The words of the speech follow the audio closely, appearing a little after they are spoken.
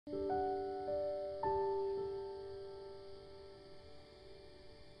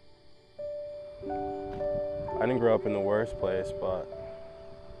didn't grow up in the worst place, but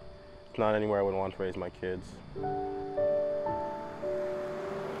it's not anywhere I would want to raise my kids.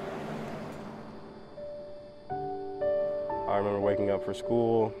 I remember waking up for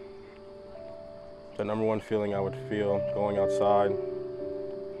school. The number one feeling I would feel going outside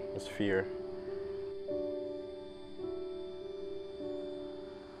was fear.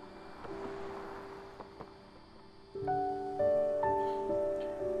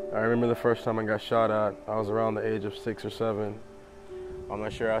 I remember the first time I got shot at. I was around the age of 6 or 7. I'm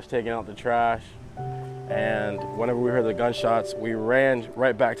not sure. I was taking out the trash, and whenever we heard the gunshots, we ran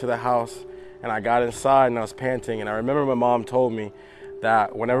right back to the house, and I got inside and I was panting. And I remember my mom told me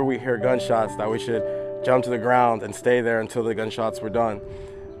that whenever we hear gunshots, that we should jump to the ground and stay there until the gunshots were done.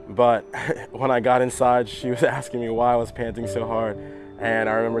 But when I got inside, she was asking me why I was panting so hard. And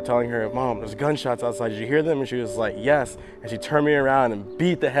I remember telling her, "Mom, there's gunshots outside. Did you hear them?" And she was like, "Yes." And she turned me around and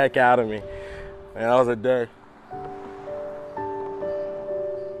beat the heck out of me. And that was a day.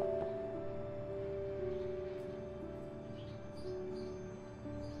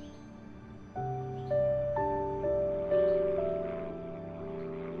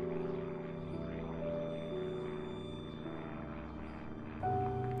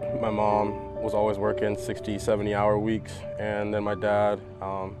 My mom was always working 60, 70-hour weeks, and then my dad,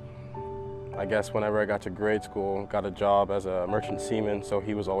 I guess whenever I got to grade school, got a job as a merchant seaman, so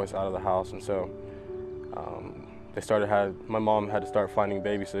he was always out of the house, and so my mom had to start finding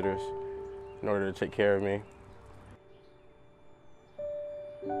babysitters in order to take care of me.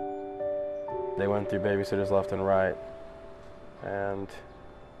 They went through babysitters left and right, and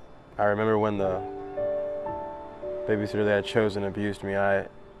I remember when the babysitter they had chosen abused me, I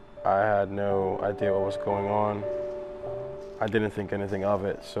had no idea what was going on. I didn't think anything of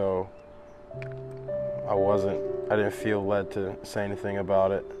it, so I didn't feel led to say anything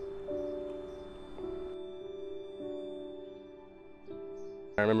about it.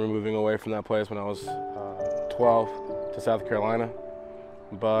 I remember moving away from that place when I was 12 to South Carolina,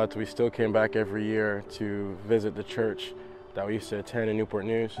 but we still came back every year to visit the church that we used to attend in Newport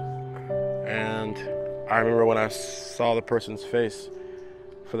News. And I remember when I saw the person's face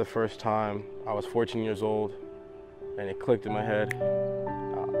for the first time. I was 14 years old, and it clicked in my head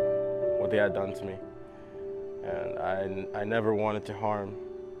what they had done to me. And I never wanted to harm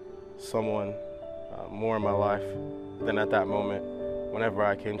someone more in my life than at that moment, whenever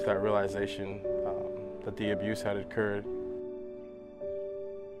I came to that realization that the abuse had occurred.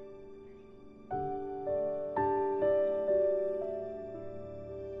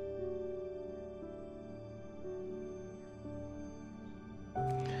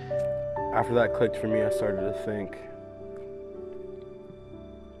 After that clicked for me, I started to think,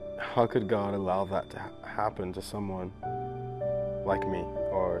 how could God allow that to happen to someone like me,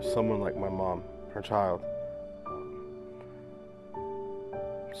 or someone like my mom, her child?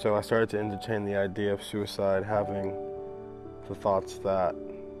 So I started to entertain the idea of suicide, having the thoughts that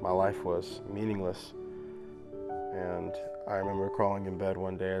my life was meaningless. And I remember crawling in bed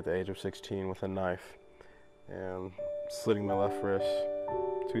one day at the age of 16 with a knife and slitting my left wrist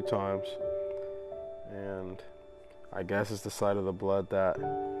 2 times. And I guess it's the sight of the blood that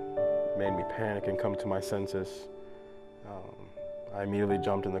made me panic and come to my senses. I immediately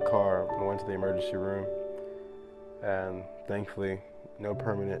jumped in the car and went to the emergency room, and thankfully no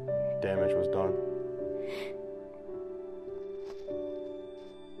permanent damage was done.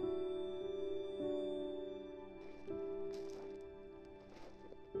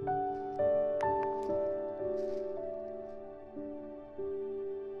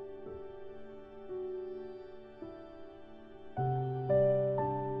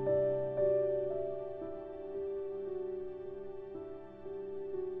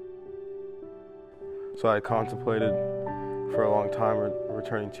 So I contemplated for a long time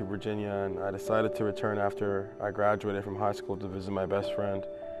returning to Virginia, and I decided to return after I graduated from high school to visit my best friend.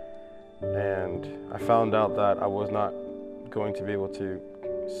 And I found out that I was not going to be able to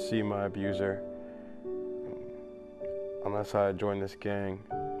see my abuser unless I joined this gang.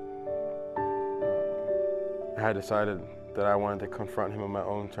 I had decided that I wanted to confront him on my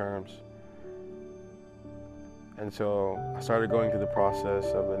own terms. And so I started going through the process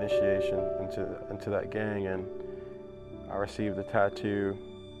of initiation into that gang, and I received a tattoo,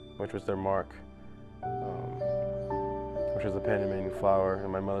 which was their mark, which was a Panamanian flower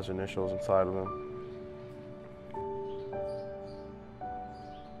and my mother's initials inside of them.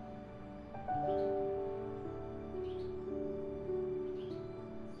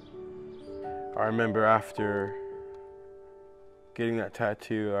 I remember after getting that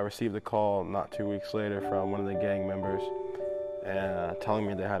tattoo, I received a call not 2 weeks later from one of the gang members telling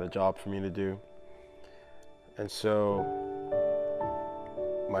me they had a job for me to do. And so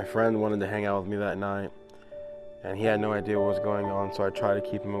my friend wanted to hang out with me that night, and he had no idea what was going on, so I tried to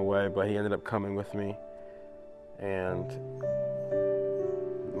keep him away, but he ended up coming with me. And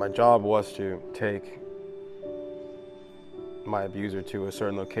my job was to take my abuser to a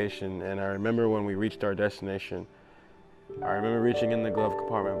certain location. And I remember when we reached our destination, I remember reaching in the glove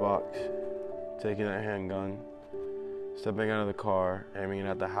compartment box, taking that handgun, stepping out of the car, aiming it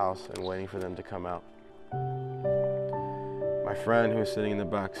at the house, and waiting for them to come out. My friend who was sitting in the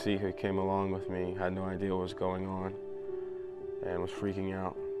back seat, who came along with me, had no idea what was going on and was freaking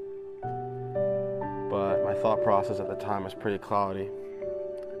out. But my thought process at the time was pretty cloudy.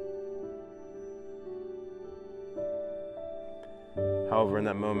 However, in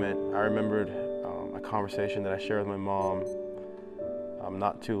that moment, I remembered a conversation that I shared with my mom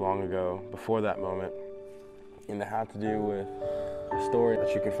not too long ago, before that moment, and it had to do with a story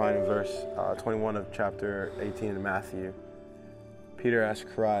that you can find in verse 21 of chapter 18 of Matthew. Peter asked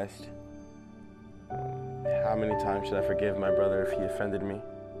Christ, how many times should I forgive my brother if he offended me?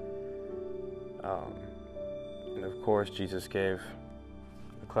 And of course, Jesus gave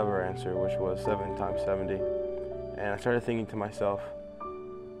a clever answer, which was 7 times 70. And I started thinking to myself,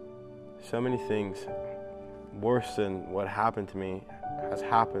 so many things worse than what happened to me has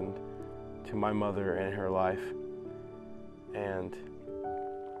happened to my mother in her life. And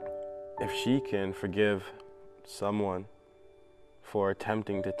if she can forgive someone for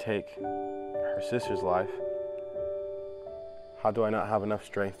attempting to take her sister's life, how do I not have enough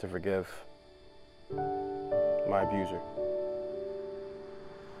strength to forgive my abuser?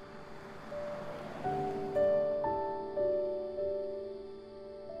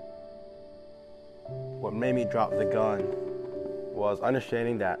 What made me drop the gun was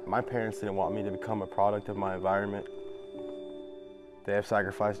understanding that my parents didn't want me to become a product of my environment. They have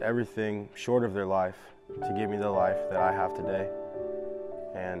sacrificed everything short of their life to give me the life that I have today.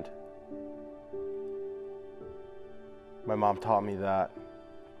 And my mom taught me that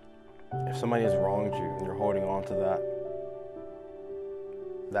if somebody has wronged you and you're holding on to that,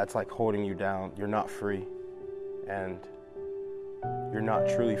 that's like holding you down. You're not free. And you're not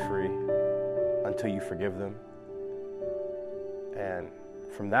truly free until you forgive them. And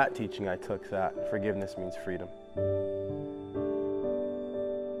from that teaching, I took that forgiveness means freedom.